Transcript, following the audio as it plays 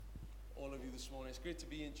this morning. It's great to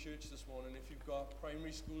be in church this morning. If you've got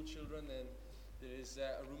primary school children, then there is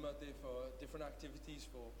a room out there for different activities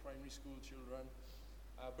for primary school children.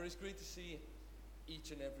 But it's great to see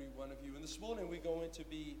each and every one of you. And this morning we're going to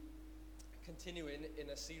be continuing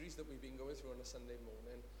in a series that we've been going through on a Sunday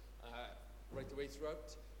morning, right the way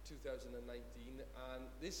throughout 2019. And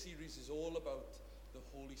this series is all about the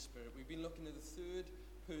Holy Spirit. We've been looking at the third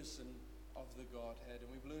person of the Godhead,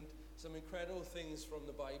 and we've learned some incredible things from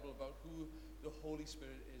the Bible about who the Holy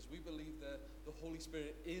Spirit is. We believe that the Holy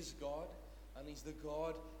Spirit is God, and He's the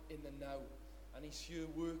God in the now, and He's here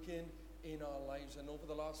working in our lives. And over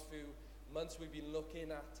the last few months we've been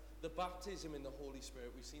looking at the baptism in the Holy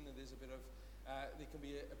Spirit. We've seen that there's there can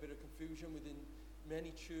be a bit of confusion within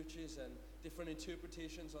many churches and different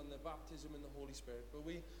interpretations on the baptism in the Holy Spirit. But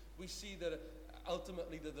we see that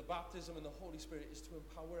ultimately that the baptism in the Holy Spirit is to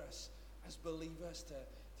empower us as believers,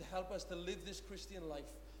 to help us to live this Christian life,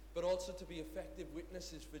 but also to be effective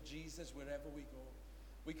witnesses for Jesus wherever we go.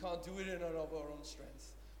 We can't do it in and of our own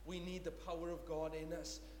strength. We need the power of God in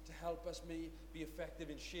us to help us be effective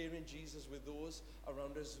in sharing Jesus with those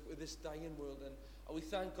around us, with this dying world. And we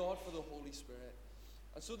thank God for the Holy Spirit.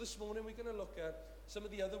 And so this morning we're going to look at some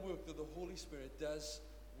of the other work that the Holy Spirit does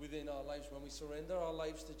within our lives when we surrender our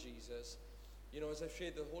lives to Jesus. You know, as I've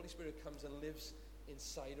shared, the Holy Spirit comes and lives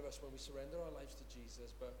inside of us when we surrender our lives to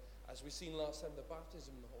Jesus. But as we've seen last time, the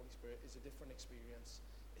baptism in the Holy Spirit is a different experience.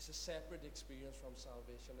 It's a separate experience from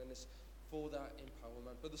salvation, and it's for that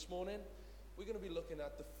empowerment. But this morning, we're going to be looking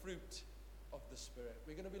at the fruit of the Spirit.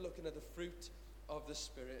 We're going to be looking at the fruit of the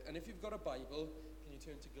Spirit. And if you've got a Bible, can you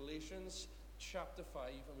turn to Galatians chapter 5,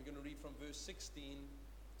 and we're going to read from verse 16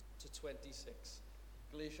 to 26.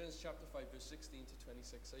 Galatians chapter 5, verse 16 to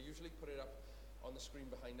 26. I usually put it up on the screen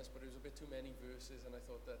behind us, but it was a bit too many verses, and I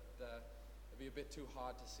thought that it'd be a bit too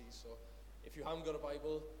hard to see. So if you haven't got a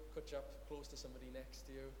Bible, catch up close to somebody next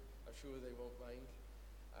to you. I'm sure they won't mind.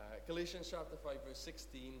 Galatians chapter 5, verse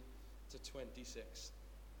 16 to 26.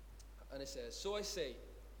 And it says, "So I say,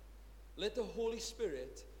 let the Holy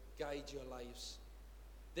Spirit guide your lives.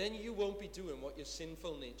 Then you won't be doing what your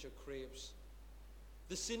sinful nature craves.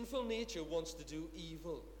 The sinful nature wants to do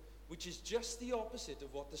evil, which is just the opposite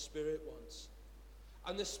of what the Spirit wants.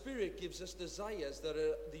 And the Spirit gives us desires that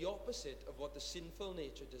are the opposite of what the sinful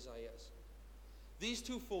nature desires. These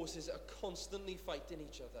two forces are constantly fighting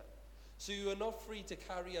each other, so you are not free to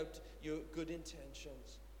carry out your good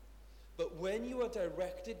intentions. But when you are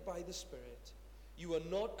directed by the Spirit, you are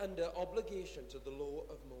not under obligation to the law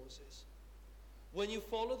of Moses. When you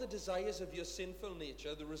follow the desires of your sinful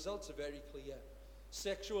nature, the results are very clear: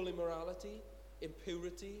 sexual immorality,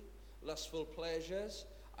 impurity, lustful pleasures,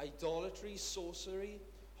 idolatry, sorcery,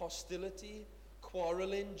 hostility,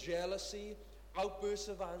 quarreling, jealousy, outbursts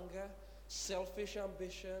of anger, selfish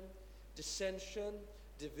ambition, dissension,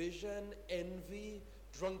 division, envy,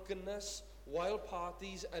 drunkenness, wild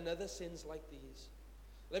parties, and other sins like these.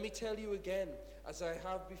 Let me tell you again, as I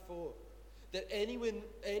have before, that anyone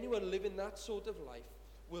living that sort of life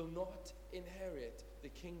will not inherit the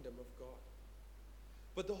kingdom of God.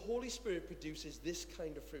 But the Holy Spirit produces this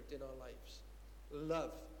kind of fruit in our lives: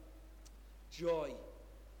 love, joy,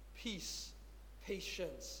 peace,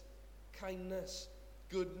 patience, kindness,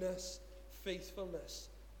 goodness, faithfulness,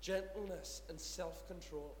 gentleness, and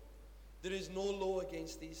self-control. There is no law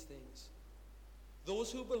against these things.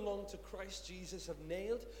 Those who belong to Christ Jesus have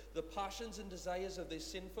nailed the passions and desires of their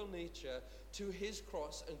sinful nature to His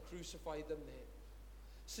cross and crucified them there.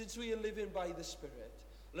 Since we are living by the Spirit,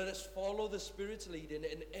 let us follow the Spirit's leading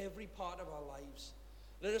in every part of our lives.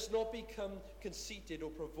 Let us not become conceited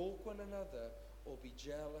or provoke one another or be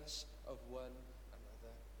jealous of one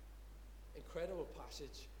another." Incredible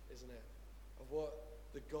passage, isn't it? Of what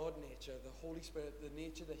the God nature, the Holy Spirit, the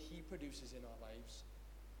nature that He produces in our lives.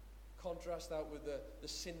 Contrast that with the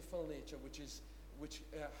sinful nature, which is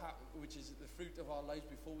the fruit of our lives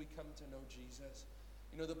before we come to know Jesus.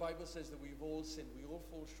 You know, the Bible says that we've all sinned. We all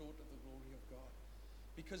fall short of the glory of God.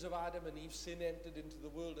 Because of Adam and Eve, sin entered into the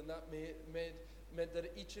world, and that meant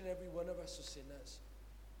that each and every one of us are sinners.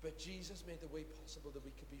 But Jesus made the way possible that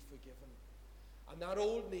we could be forgiven. And that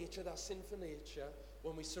old nature, that sinful nature,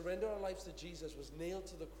 when we surrender our lives to Jesus, was nailed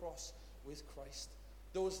to the cross with Christ.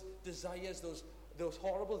 Those desires, those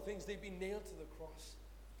horrible things, they've been nailed to the cross.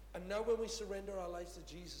 And now when we surrender our lives to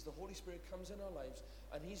Jesus, the Holy Spirit comes in our lives,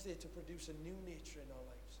 and He's there to produce a new nature in our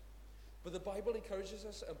lives. But the Bible encourages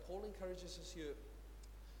us, and Paul encourages us here,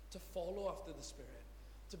 to follow after the Spirit,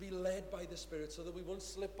 to be led by the Spirit, so that we won't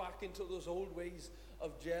slip back into those old ways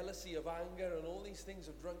of jealousy, of anger, and all these things,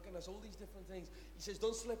 of drunkenness, all these different things. He says,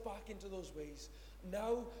 don't slip back into those ways.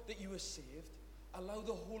 Now that you are saved, Allow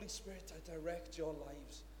the Holy Spirit to direct your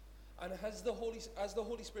lives. And as the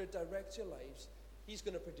Holy Spirit directs your lives, He's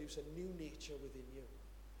going to produce a new nature within you.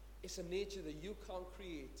 It's a nature that you can't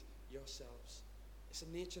create yourselves. It's a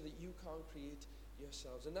nature that you can't create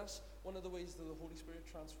yourselves. And that's one of the ways that the Holy Spirit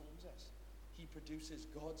transforms us. He produces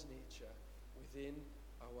God's nature within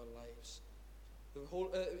our lives.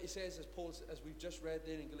 It says, as we've just read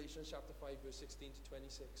there in Galatians chapter 5, verse 16 to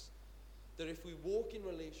 26, that if we walk in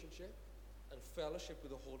relationship and fellowship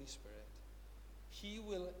with the Holy Spirit, He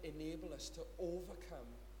will enable us to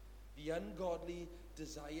overcome the ungodly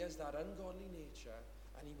desires, that ungodly nature,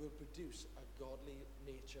 and He will produce a godly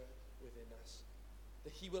nature within us.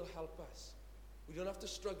 That He will help us. We don't have to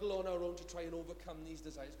struggle on our own to try and overcome these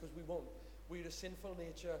desires, because we won't. We're a sinful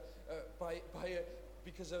nature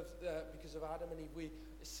because of Adam and Eve.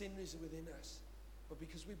 Sin is within us. But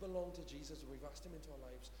because we belong to Jesus and we've asked Him into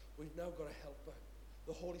our lives, we've now got a helper.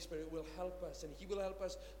 The Holy Spirit will help us, and He will help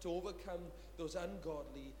us to overcome those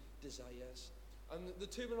ungodly desires. And the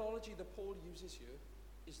terminology that Paul uses here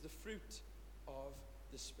is the fruit of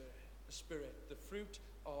the Spirit. The fruit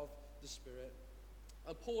of the Spirit.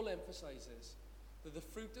 And Paul emphasizes that the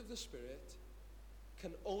fruit of the Spirit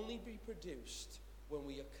can only be produced when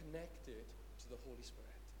we are connected to the Holy Spirit.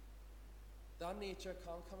 That nature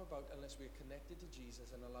can't come about unless we're connected to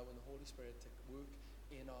Jesus and allowing the Holy Spirit to work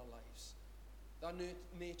in our lives. That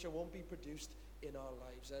nature won't be produced in our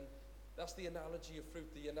lives. And that's the analogy of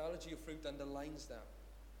fruit. The analogy of fruit underlines that.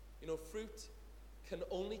 You know, fruit can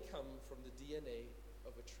only come from the DNA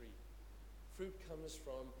of a tree. Fruit comes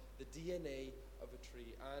from the DNA of a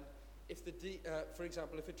tree. And if for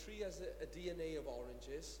example, if a tree has a DNA of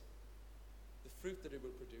oranges, the fruit that it will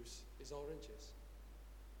produce is oranges.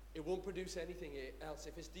 It won't produce anything else.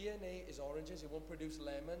 If its DNA is oranges, it won't produce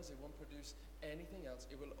lemons, it won't produce anything else.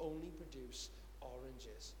 It will only produce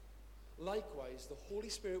oranges. Likewise, the Holy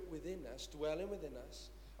Spirit within us, dwelling within us,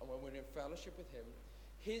 and when we're in fellowship with Him,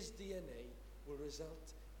 His DNA will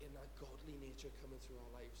result in that godly nature coming through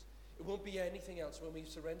our lives. It won't be anything else. When we've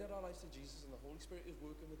surrendered our lives to Jesus and the Holy Spirit is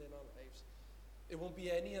working within our lives, it won't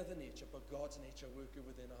be any other nature but God's nature working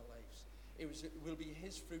within our lives. It will be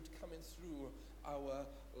His fruit coming through our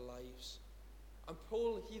lives. And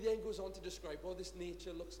Paul, he then goes on to describe what this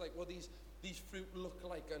nature looks like, what these fruit look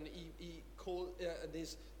like. And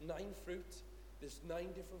there's 9 fruit, there's 9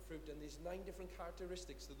 different fruit, and there's 9 different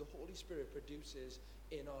characteristics that the Holy Spirit produces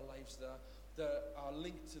in our lives that are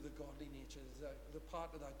linked to the godly nature, the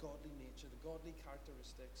part of that godly nature, the godly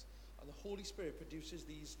characteristics. And the Holy Spirit produces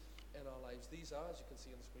these in our lives. These are, as you can see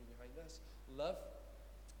on the screen behind us, love,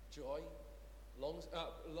 joy,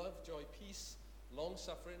 peace,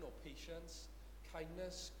 long-suffering or patience,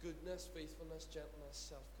 kindness, goodness, faithfulness, gentleness,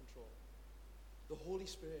 self-control. The Holy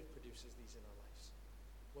Spirit produces these in our lives.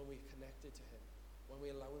 When we're connected to Him, when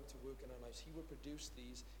we allow Him to work in our lives, He will produce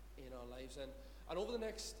these in our lives. And over the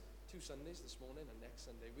next 2 Sundays, this morning and next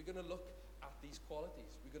Sunday, we're going to look at these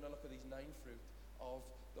qualities. We're going to look at these 9 fruit of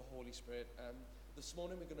the Holy Spirit. This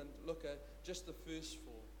morning we're going to look at just the first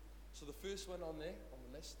 4. So the first one on the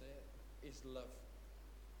list there is love.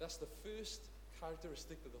 That's the first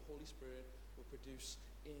characteristic that the Holy Spirit will produce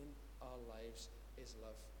in our lives, is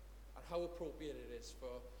love. And how appropriate it is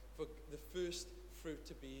for the first fruit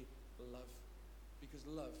to be love. Because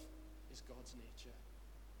love is God's nature.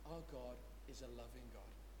 Our God is a loving God.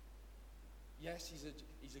 Yes,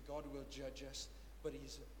 He's a God who will judge us, but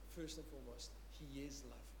He's, first and foremost, He is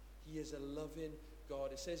love. He is a loving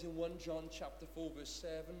God. It says in 1 John chapter 4, verse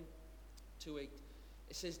 7 to 8,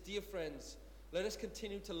 it says, "Dear friends, let us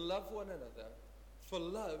continue to love one another, for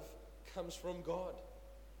love comes from God.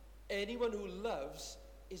 Anyone who loves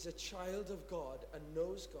is a child of God and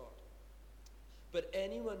knows God. But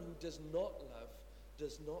anyone who does not love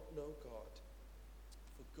does not know God,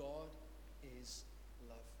 for God is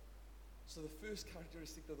love." So the first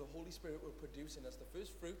characteristic that the Holy Spirit will produce in us, the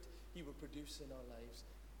first fruit He will produce in our lives,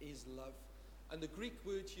 is love. And the Greek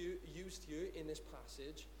word used here in this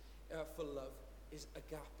passage for love is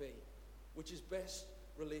agape, which is best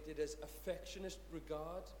related as affectionate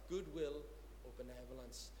regard, goodwill, or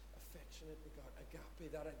benevolence. Affectionate regard,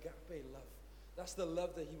 agape, that agape love. That's the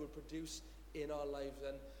love that He will produce in our lives.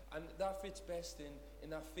 And that fits best in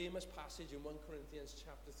that famous passage in 1 Corinthians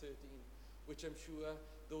chapter 13, which I'm sure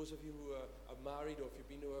those of you who are married, or if you've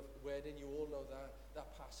been to a wedding, you all know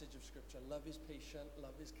that passage of Scripture. Love is patient,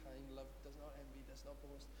 love is kind, love does not envy, does not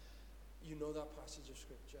boast. You know that passage of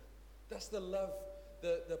Scripture. That's the love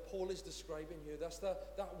that Paul is describing here. That's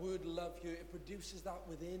that word love here. It produces that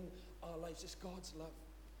within our lives. It's God's love.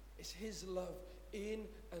 It's His love in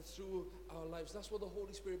and through our lives. That's what the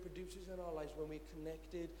Holy Spirit produces in our lives when we're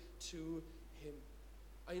connected to Him.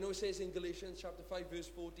 I know it says in Galatians chapter 5 verse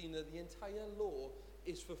 14 that the entire law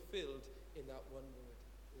is fulfilled in that one word,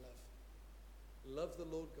 love. Love the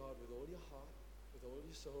Lord God with all your heart, with all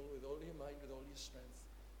your soul, with all your mind, with all your strength,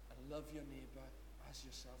 and love your neighbor as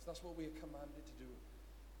yourself. That's what we are commanded to do,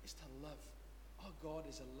 is to love. Our God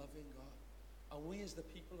is a loving God, and we as the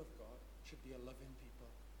people of God should be a loving people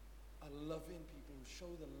who show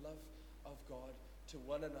the love of God to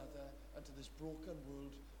one another and to this broken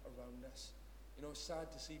world around us. You know, it's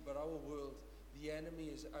sad to see, but our world, the enemy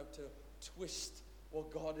is out to twist what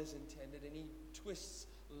God has intended, and he twists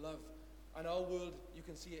love. And our world, you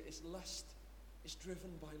can see it, is lust. It's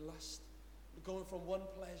driven by lust. We're going from one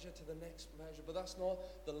pleasure to the next pleasure, but that's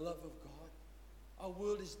not the love of God. Our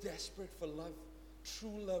world is desperate for love,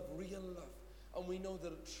 true love, real love. And we know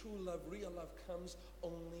that true love, real love, comes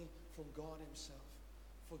only from God himself.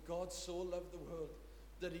 For God so loved the world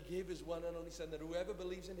that he gave his one and only Son, that whoever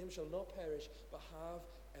believes in him shall not perish, but have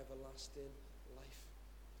everlasting life.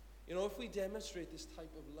 You know, if we demonstrate this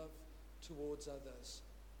type of love towards others,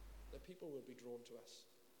 then people will be drawn to us.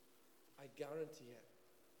 I guarantee it.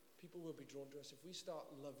 People will be drawn to us. If we start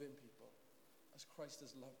loving people as Christ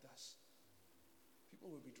has loved us, people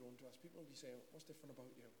will be drawn to us. People will be saying, what's different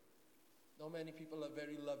about you? Not many people are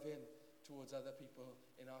very loving towards other people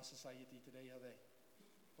in our society today, are they?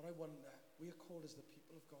 But I wonder, we are called as the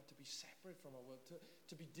people of God to be separate from our world,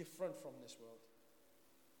 to be different from this world.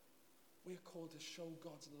 We are called to show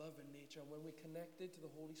God's love in nature. And when we're connected to the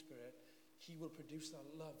Holy Spirit, he will produce that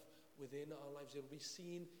love within our lives. It will be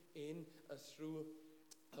seen in and through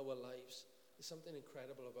our lives. There's something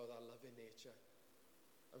incredible about that love in nature.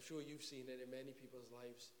 I'm sure you've seen it in many people's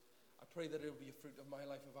lives. I pray that it will be a fruit of my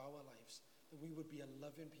life, of our lives, that we would be a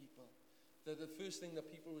loving people. That the first thing that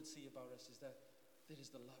people would see about us is that there is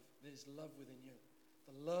the love. There is love within you.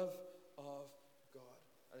 The love of God.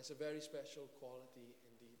 And it's a very special quality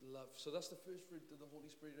indeed, love. So that's the first fruit that the Holy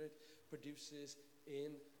Spirit produces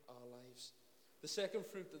in our lives. The second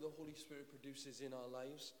fruit that the Holy Spirit produces in our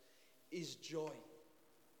lives is joy.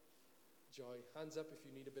 Joy. Hands up if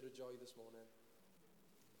you need a bit of joy this morning.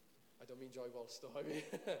 I don't mean joy Wallster, I mean,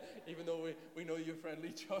 even though we know you're friendly,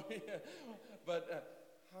 joy. But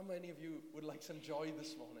how many of you would like some joy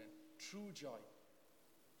this morning? True joy.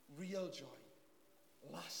 Real joy.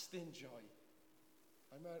 Lasting joy.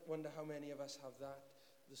 I might wonder how many of us have that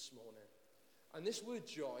this morning. And this word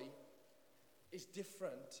joy is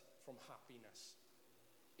different from happiness.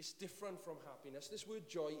 It's different from happiness. This word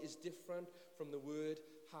joy is different from the word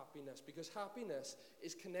happiness, because happiness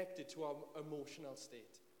is connected to our emotional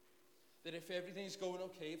state. That if everything's going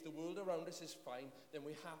okay, if the world around us is fine, then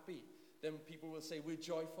we're happy. Then people will say we're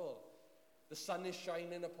joyful. The sun is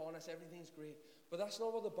shining upon us, everything's great. But that's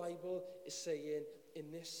not what the Bible is saying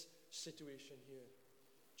in this situation here.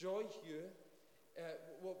 Joy here,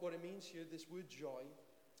 what it means here, this word joy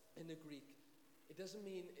in the Greek, it doesn't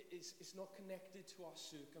mean, it's not connected to our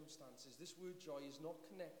circumstances. This word joy is not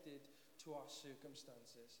connected to our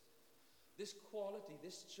circumstances. This quality,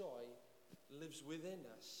 this joy, lives within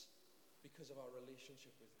us because of our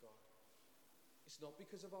relationship with God. It's not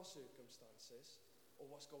because of our circumstances or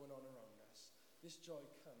what's going on around us. This joy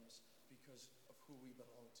comes because of who we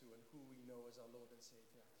belong to and who we know as our Lord and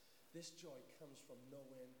Savior. This joy comes from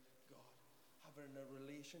knowing God, having a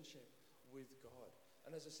relationship with God.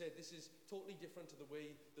 And as I said, this is totally different to the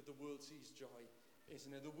way that the world sees joy,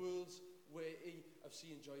 isn't it? The world's way of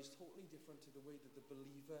seeing joy is totally different to the way that the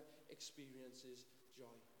believer experiences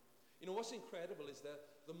joy. You know, what's incredible is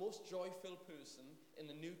that the most joy-filled person in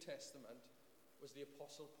the New Testament was the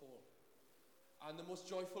Apostle Paul. And the most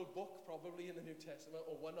joyful book probably in the New Testament,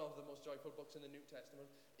 or one of the most joyful books in the New Testament,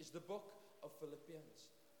 is the book of Philippians.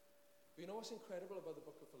 But you know what's incredible about the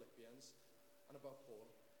book of Philippians and about Paul?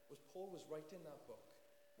 Was Paul was writing that book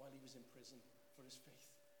while he was in prison for his faith.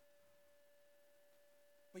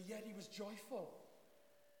 But yet he was joyful.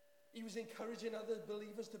 He was encouraging other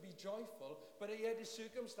believers to be joyful, but yet his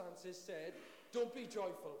circumstances said, don't be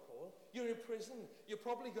joyful, Paul. You're in prison. You're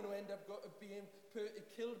probably going to end up being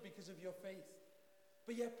killed because of your faith.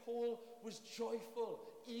 But yet Paul was joyful,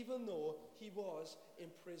 even though he was in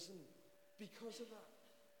prison because of that.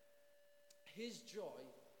 His joy,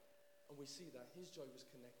 and we see that, his joy was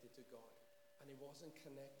connected to God, and it wasn't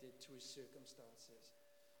connected to his circumstances.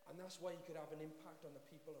 And that's why he could have an impact on the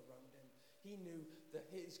people around him. He knew that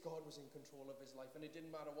his God was in control of his life, and it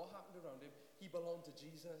didn't matter what happened around him, he belonged to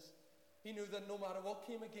Jesus. He knew that no matter what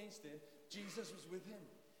came against him, Jesus was with him.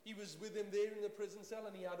 He was with him there in the prison cell,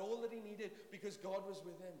 and he had all that he needed because God was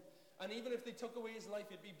with him. And even if they took away his life,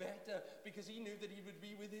 it'd be better because he knew that he would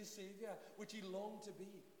be with his Savior, which he longed to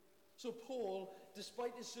be. So Paul,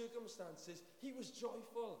 despite his circumstances, he was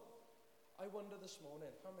joyful. I wonder this morning,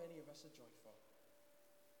 how many of us are joyful?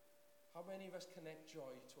 How many of us connect joy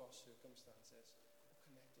to our circumstances or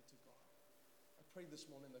connect it to God? I pray this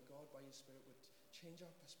morning that God, by His Spirit, would change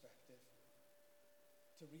our perspective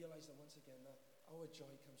to realize that once again that our joy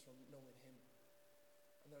comes from knowing Him.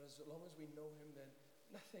 And that as long as we know Him, then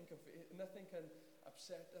nothing can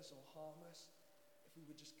upset us or harm us if we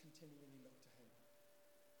would just continually look to Him.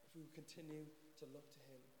 If we would continue to look to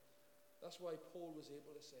Him. That's why Paul was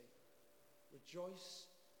able to say,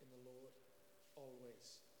 rejoice in the Lord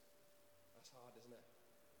always. That's hard, isn't it?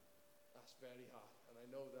 That's very hard. And I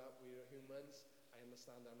know that we're humans. I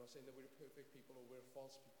understand that. I'm not saying that we're perfect people or we're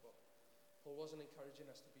false people. Paul wasn't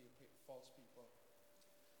encouraging us to be false people.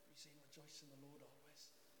 He's saying rejoice in the Lord always.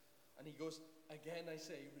 And he goes, again I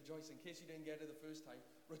say, rejoice. In case you didn't get it the first time,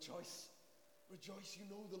 rejoice. Rejoice, you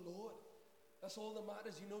know the Lord. That's all that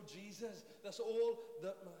matters. You know Jesus. That's all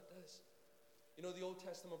that matters. You know, the Old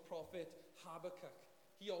Testament prophet Habakkuk,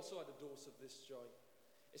 he also had a dose of this joy.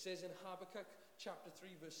 It says in Habakkuk chapter 3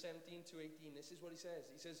 verse 17 to 18, this is what he says.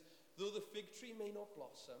 He says, though the fig tree may not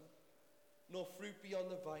blossom, nor fruit be on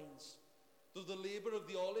the vines, though the labor of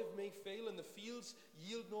the olive may fail and the fields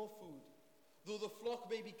yield no food, though the flock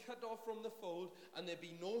may be cut off from the fold and there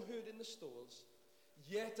be no herd in the stalls,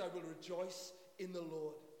 yet I will rejoice in the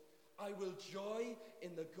Lord. I will joy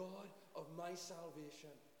in the God of my salvation.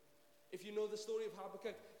 If you know the story of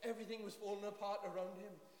Habakkuk, everything was falling apart around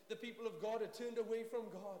him. The people of God had turned away from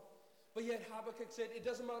God. But yet Habakkuk said, it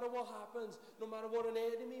doesn't matter what happens, no matter what an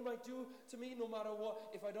enemy might do to me, no matter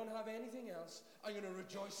what, if I don't have anything else, I'm going to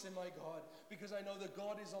rejoice in my God, because I know that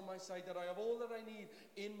God is on my side, that I have all that I need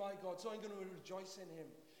in my God. So I'm going to rejoice in Him.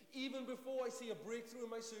 Even before I see a breakthrough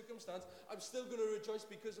in my circumstance, I'm still going to rejoice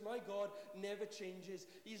because my God never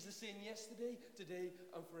changes. He's the same yesterday, today,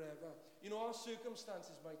 and forever. You know, our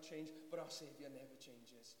circumstances might change, but our Savior never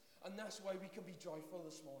changes. And that's why we can be joyful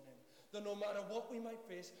this morning. That no matter what we might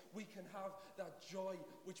face, we can have that joy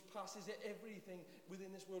which passes everything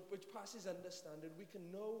within this world, which passes understanding. We can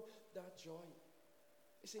know that joy.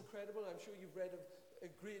 It's incredible. I'm sure you've read of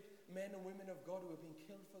great men and women of God who have been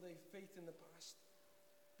killed for their faith in the past.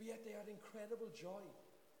 But yet they had incredible joy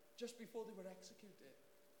just before they were executed.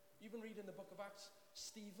 You even read in the book of Acts,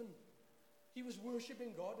 Stephen. He was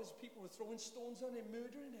worshipping God as people were throwing stones on him,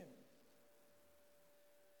 murdering him.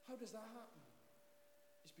 How does that happen?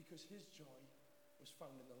 It's because his joy was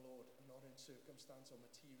found in the Lord and not in circumstance or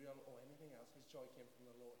material or anything else. His joy came from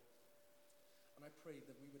the Lord. And I pray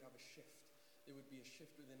that we would have a shift. There would be a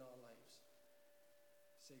shift within our lives.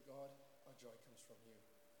 Say, God, our joy comes from you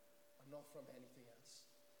and not from anything else.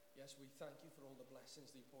 Yes, we thank you for all the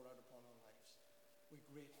blessings that you pour out upon our lives. We're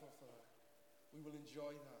grateful for that. We will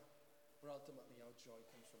enjoy that. But ultimately our joy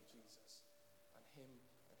comes from Jesus and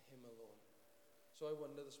Him alone. So I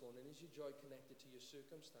wonder this morning, is your joy connected to your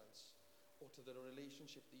circumstance or to the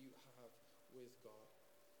relationship that you have with God?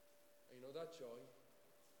 And you know that joy,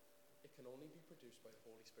 it can only be produced by the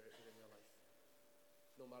Holy Spirit within your life.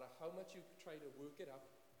 No matter how much you try to work it up,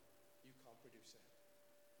 you can't produce it.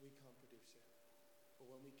 We can't produce it. But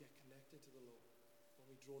when we get connected to the Lord,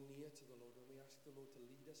 when we draw near to the Lord, when we ask the Lord to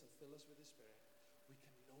lead us and fill us with His Spirit, we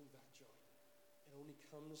can know that joy. It only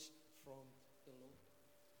comes from the Lord.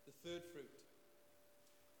 The third fruit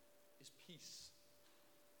is peace.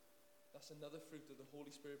 That's another fruit that the Holy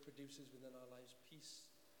Spirit produces within our lives, peace.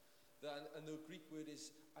 And the Greek word is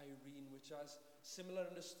irene, which has similar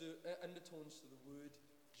undertones to the word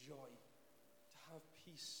joy, to have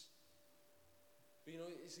peace. But you know,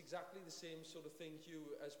 it's exactly the same sort of thing,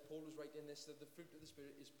 Hugh, as Paul was writing this, that the fruit of the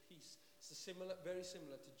Spirit is peace. It's very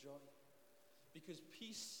similar to joy. Because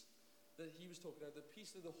peace that he was talking about, the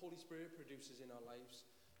peace that the Holy Spirit produces in our lives,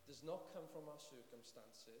 does not come from our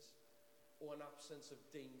circumstances or an absence of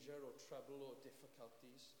danger or trouble or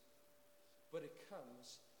difficulties, but it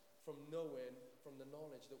comes from knowing, from the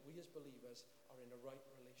knowledge that we as believers are in a right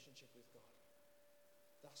relationship with God.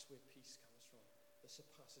 That's where peace comes from, that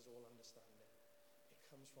surpasses all understanding. It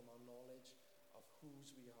comes from our knowledge of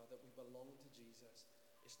whose we are, that we belong to Jesus.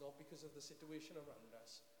 It's not because of the situation around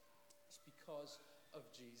us, it's because of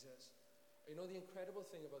Jesus. You know, the incredible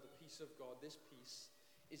thing about the peace of God, this peace,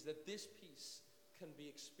 is that this peace can be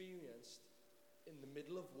experienced in the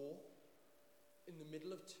middle of war, in the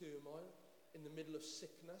middle of turmoil, in the middle of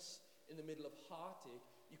sickness, in the middle of heartache.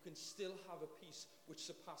 You can still have a peace which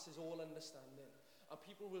surpasses all understanding. And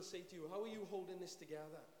people will say to you, how are you holding this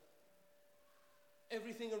together?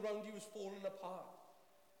 Everything around you is falling apart.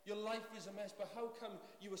 Your life is a mess, but how come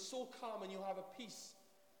you are so calm and you have a peace?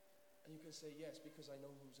 And you can say, yes, because I know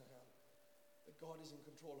whose I am. That God is in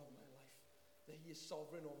control of my life. that he is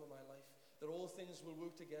sovereign over my life, that all things will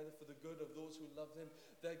work together for the good of those who love him,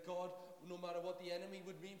 that God, no matter what the enemy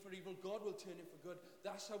would mean for evil, God will turn it for good.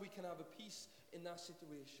 That's how we can have a peace in that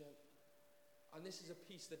situation. And this is a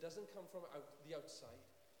peace that doesn't come from the outside,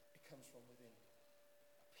 it comes from within.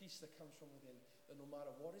 A peace that comes from within, that no matter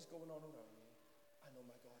what is going on around me, I know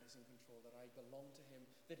my God is in control, that I belong to him,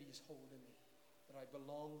 that he is holding me, that I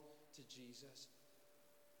belong to Jesus.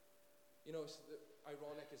 You know, it's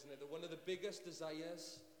ironic, isn't it, that one of the biggest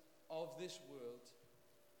desires of this world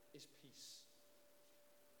is peace.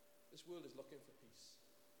 This world is looking for peace.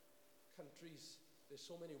 Countries, there's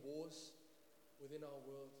so many wars within our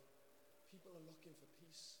world. People are looking for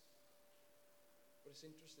peace. But it's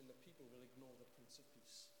interesting that people will ignore the Prince of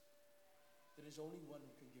Peace. There is only one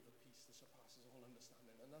who can give a peace that surpasses all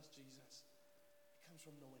understanding, and that's Jesus. It comes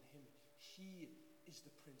from knowing him. He is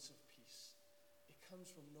the Prince of Peace. It comes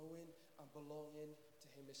from knowing and belonging to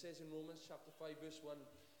him. It says in Romans chapter 5 verse 1,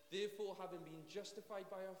 therefore, having been justified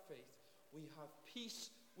by our faith, we have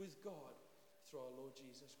peace with God through our Lord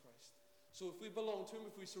Jesus Christ. So if we belong to him,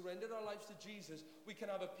 if we surrendered our lives to Jesus, we can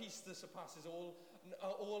have a peace that surpasses all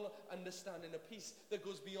understanding, a peace that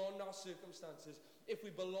goes beyond our circumstances. If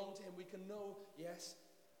we belong to him, we can know, yes,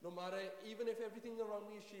 no matter, even if everything around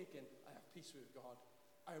me is shaking, I have peace with God.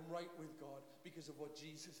 I am right with God because of what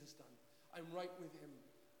Jesus has done. I'm right with him.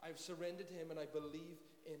 I've surrendered to him and I believe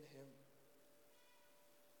in him.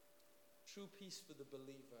 True peace for the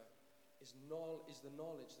believer is the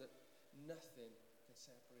knowledge that nothing can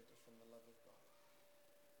separate us from the love of God.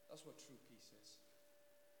 That's what true peace is.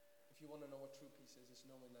 If you want to know what true peace is, it's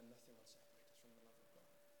knowing that nothing will separate us from the love of God.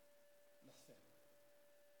 Nothing.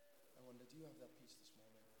 I wonder, do you have that peace this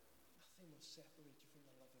morning? Nothing will separate you from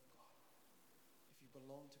the love of God. If you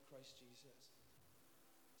belong to Christ Jesus,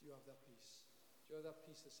 do you have that peace? Do you have that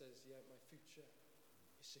peace that says, yeah, my future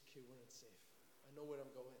is secure and safe. I know where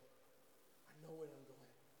I'm going. I know where I'm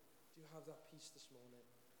going. Do you have that peace this morning?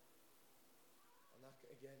 And that,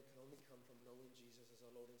 again, can only come from knowing Jesus as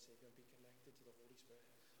our Lord and Savior and be connected to the Holy Spirit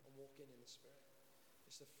and walking in the Spirit.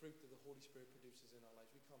 It's the fruit that the Holy Spirit produces in our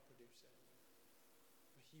lives. We can't produce it.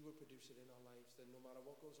 But he will produce it in our lives, that no matter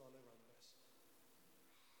what goes on around us,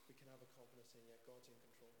 we can have a confidence in, yeah, God's in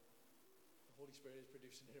control. The Holy Spirit is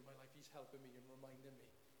producing it in my life. He's helping me and reminding me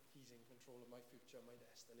he's in control of my future, my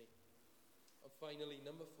destiny. And finally,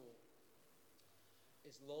 number 4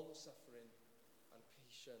 is long-suffering and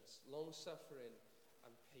patience. Long-suffering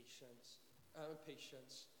and patience.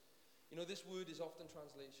 Patience. You know, this word is often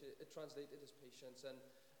translated as patience, and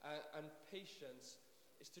patience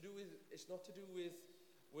is to do with. It's not to do with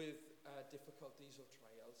difficulties or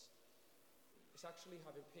trials. It's actually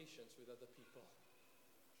having patience with other people.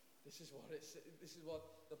 This is what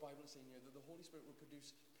the Bible is saying here, that the Holy Spirit will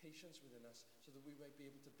produce patience within us so that we might be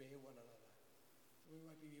able to bear one another. We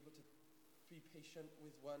might be able to be patient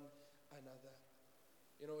with one another.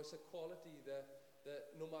 You know, it's a quality that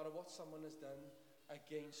no matter what someone has done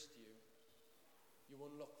against you, you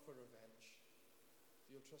won't look for revenge.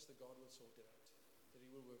 You'll trust that God will sort it out, that he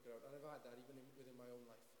will work it out. And I've had that even within my own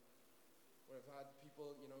life, where I've had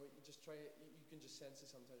people, you know, you can just sense it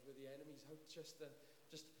sometimes, where the enemy's out just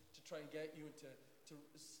to try and get you and to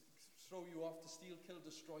throw you off, to steal, kill,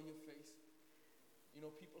 destroy your faith. You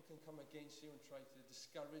know, people can come against you and try to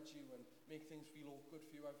discourage you and make things feel awkward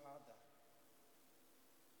for you. I've had that.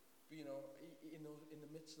 But, you know, in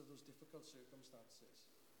the midst of those difficult circumstances,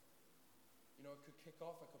 you know, it could kick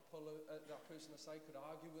off. I could pull that person aside, could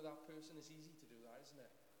argue with that person. It's easy to do that, isn't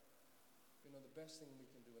it? You know, the best thing we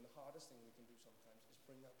can do and the hardest thing we can do sometimes is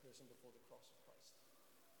bring that person before the cross of Christ.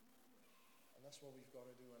 And that's what we've got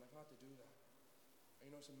to do, and I've had to do that. And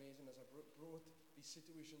you know, it's amazing, as I brought these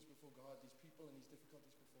situations before God, these people and these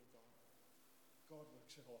difficulties before God, God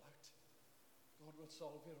works it all out. God will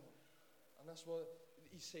solve it all. And that's what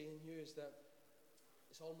he's saying here, is that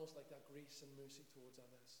it's almost like that grace and mercy towards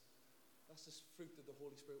others. That's the fruit that the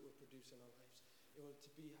Holy Spirit will produce in our lives. It will to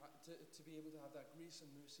be able to have that grace and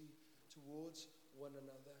mercy towards one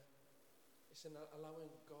another. It's in allowing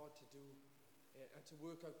God to do and to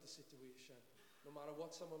work out the situation. No matter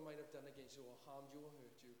what someone might have done against you or harmed you or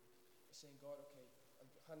hurt you, it's saying, God, okay, I'm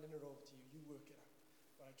handing it over to you. You work it out.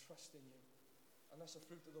 But I trust in you. And that's the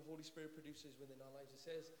fruit that the Holy Spirit produces within our lives. It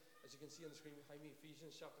says, as you can see on the screen behind me,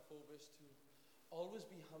 Ephesians chapter 4, verse 2, always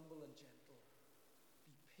be humble and gentle.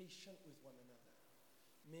 Be patient with one another.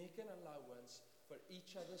 Make an allowance for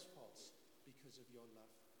each other's faults because of your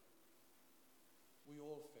love. We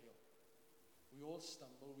all fail. We all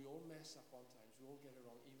stumble. We all mess up on times. We all get it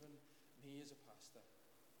wrong. Even me as a pastor.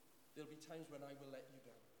 There'll be times when I will let you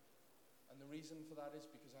down. And the reason for that is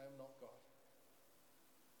because I am not God.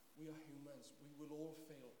 We are humans. We will all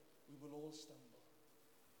fail. We will all stumble.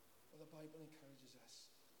 But the Bible encourages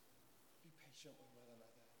us, be patient with one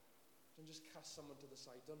another. Don't just cast someone to the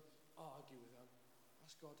side. Don't argue with them.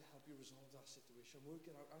 Ask God to help you resolve that situation. Work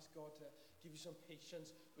it out. Ask God to give you some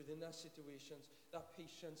patience within that situation, that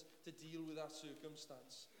patience to deal with that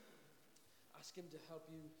circumstance. Ask Him to help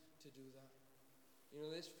you to do that. You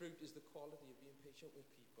know, this fruit is the quality of being patient with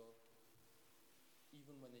people,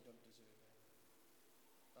 even when they don't deserve it.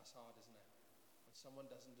 That's hard, isn't it? When someone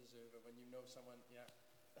doesn't deserve it, when you know someone,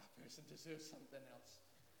 that person deserves something else.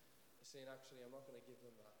 You're saying, actually, I'm not going to give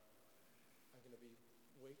them that. I'm going to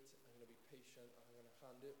wait, I'm going to be patient, and I'm going to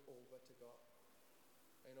hand it over to God.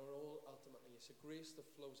 I know all ultimately it's a grace that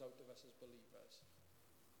flows out of us as believers.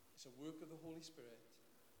 It's a work of the Holy Spirit,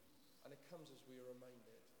 and it comes as we are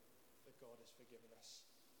reminded that God has forgiven us,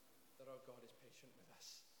 that our God is patient with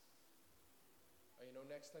us. And you know,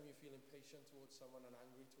 next time you feel impatient towards someone and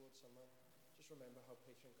angry towards someone, just remember how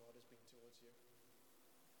patient God has been towards you,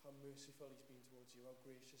 how merciful He's been towards you, how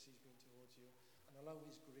gracious He's been towards you, and allow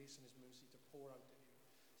His grace and His mercy to pour out of you,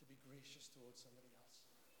 to be gracious towards somebody else.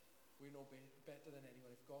 We know better than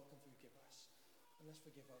anyone if God can forgive us, and let's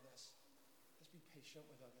forgive others. Let's be patient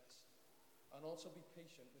with others, and also be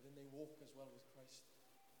patient within their walk as well with Christ.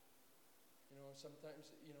 You know,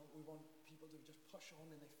 sometimes, we want people to just push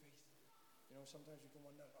on in their faith. You know, sometimes we can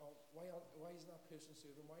wonder, why isn't that person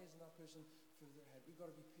serving? Why isn't that person further ahead? We've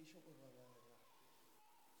got to be patient with one another.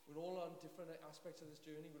 We're all on different aspects of this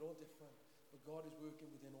journey. We're all different. But God is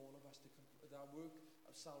working within all of us to that work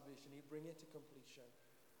of salvation. He'll bring it to completion.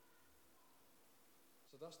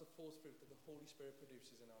 So that's the fourth fruit that the Holy Spirit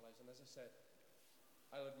produces in our lives. And as I said,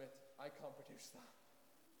 I'll admit, I can't produce that.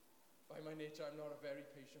 By my nature, I'm not a very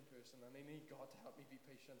patient person, and I need God to help me be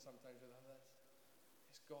patient sometimes with others.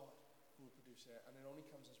 It's God who will produce it, and it only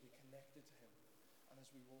comes as we connected to Him and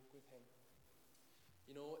as we walk with Him.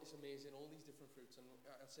 You know, it's amazing, all these different fruits, and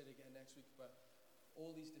I'll say it again next week, but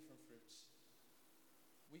all these different fruits,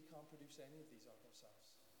 we can't produce any of these out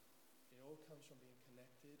ourselves. It all comes from being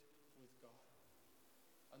connected with God.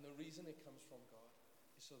 And the reason it comes from God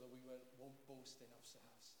is so that we won't boast in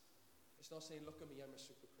ourselves. It's not saying, look at me, I'm a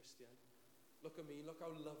super Christian. Look at me, look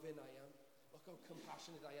how loving I am. Look how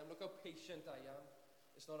compassionate I am. Look how patient I am.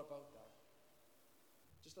 It's not about that.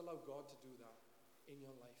 Just allow God to do that in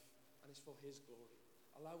your life, and it's for His glory.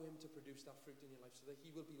 Allow Him to produce that fruit in your life so that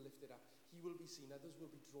He will be lifted up. He will be seen. Others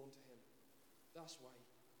will be drawn to Him. That's why.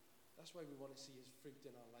 That's why we want to see His fruit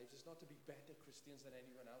in our lives. It's not to be better Christians than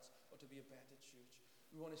anyone else or to be a better church.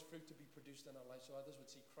 We want His fruit to be produced in our lives so others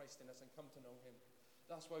would see Christ in us and come to know Him.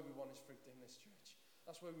 That's why we want His fruit in this church.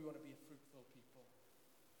 That's why we want to be a fruitful people.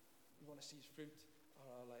 We want to see His fruit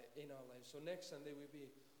in our lives. So next Sunday we'll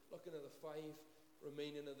be looking at the 5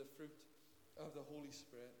 remaining of the fruit of the Holy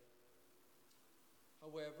Spirit.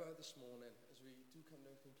 However, this morning, as we do come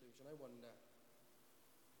to a conclusion, I wonder,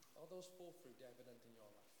 are those 4 fruit evident in your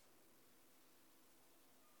life?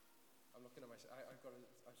 I'm looking at myself.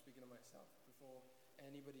 I'm speaking to myself before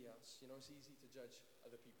anybody else. You know, it's easy to judge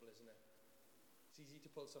other people, isn't it? It's easy to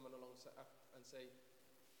pull someone along and say,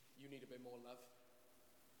 you need a bit more love.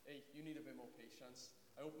 Hey, you need a bit more patience.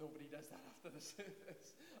 I hope nobody does that after the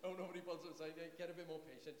service. I hope nobody pulls them aside. Hey, get a bit more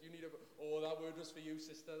patient. You need that word was for you,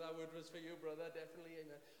 sister. That word was for you, brother. Definitely,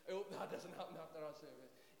 amen. I hope that doesn't happen after our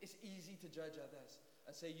service. It's easy to judge others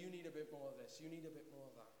and say, you need a bit more of this. You need a bit more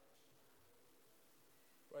of that.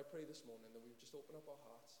 But I pray this morning that we would just open up our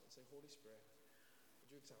hearts and say, Holy Spirit, would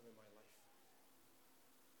you examine my life?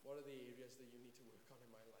 What are the areas that you need to work on in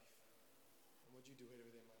my life? And would you do it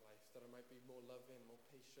within my life? That I might be more loving, more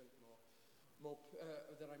patient,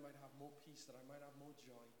 that I might have more peace, that I might have more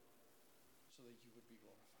joy, so that you would be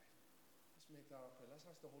glorified. Let's make that our prayer. Let's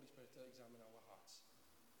ask the Holy Spirit to examine our hearts.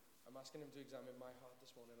 I'm asking Him to examine my heart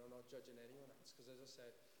this morning. I'm not judging anyone else, because as I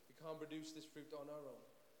said, we can't produce this fruit on our own.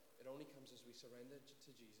 It only comes as we surrender to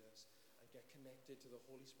Jesus and get connected to the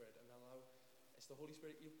Holy Spirit and it's the Holy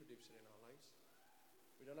Spirit who'll produce it in our lives.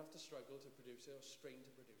 We don't have to struggle to produce it or strain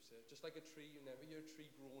to produce it. Just like a tree, you never hear a tree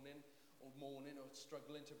groaning or moaning or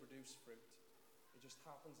struggling to produce fruit. It just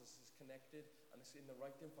happens as it's connected and it's in the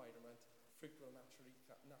right environment, fruit will naturally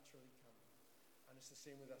come. And it's the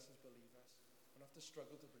same with us as believers. We don't have to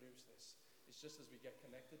struggle to produce this. It's just as we get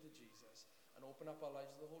connected to Jesus and open up our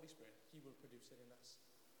lives to the Holy Spirit, He will produce it in us.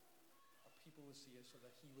 Our people will see it so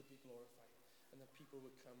that He would be glorified and that people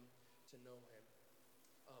would come to know Him.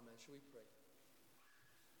 Amen. Shall we pray?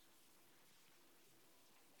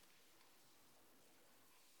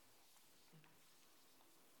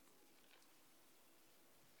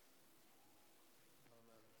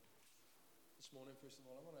 This morning, first of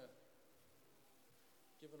all, I want to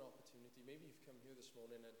give an opportunity. Maybe you've come here this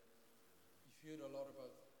morning and you've heard a lot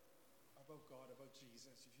about God, about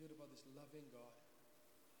Jesus. You've heard about this loving God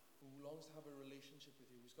who longs to have a relationship with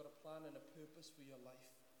you, who's got a plan and a purpose for your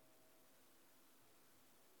life,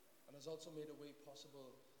 and has also made a way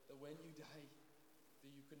possible that when you die,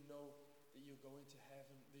 that you can know that you're going to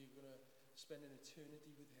heaven, that you're going to spend an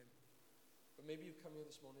eternity with Him. But maybe you've come here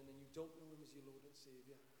this morning and you don't know Him as your Lord and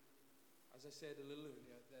Saviour. As I said a little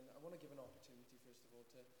earlier, then I want to give an opportunity, first of all,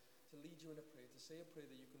 to lead you in a prayer, to say a prayer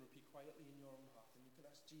that you can repeat quietly in your own heart, and you can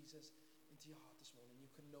ask Jesus into your heart this morning. You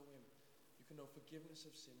can know Him. You can know forgiveness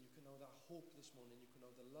of sin. You can know that hope this morning. You can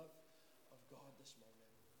know the love of God this morning.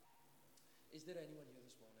 Is there anyone here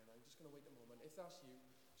this morning? I'm just going to wait a moment. If that's you,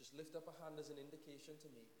 just lift up a hand as an indication to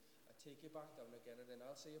me and take it back down again, and then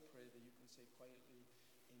I'll say a prayer that you can say quietly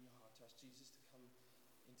in your heart to ask Jesus to come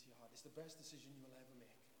into your heart. It's the best decision you will ever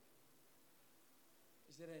make.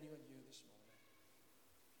 Is there anyone here this morning?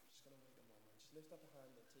 I'm just going to wait a moment. Just lift up a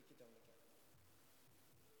hand and take it down again.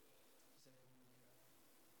 Is there anyone here?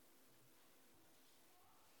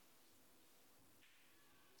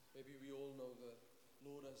 Maybe we all know the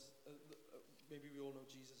Lord as, maybe we all know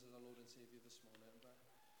Jesus as our Lord and Saviour this morning. But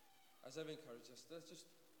as I've encouraged us, let's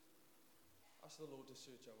just ask the Lord to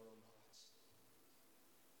search our own hearts.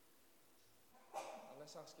 And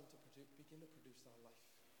let's ask Him to begin to produce our life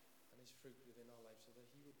and His fruit within our lives so that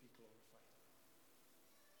He would be glorified.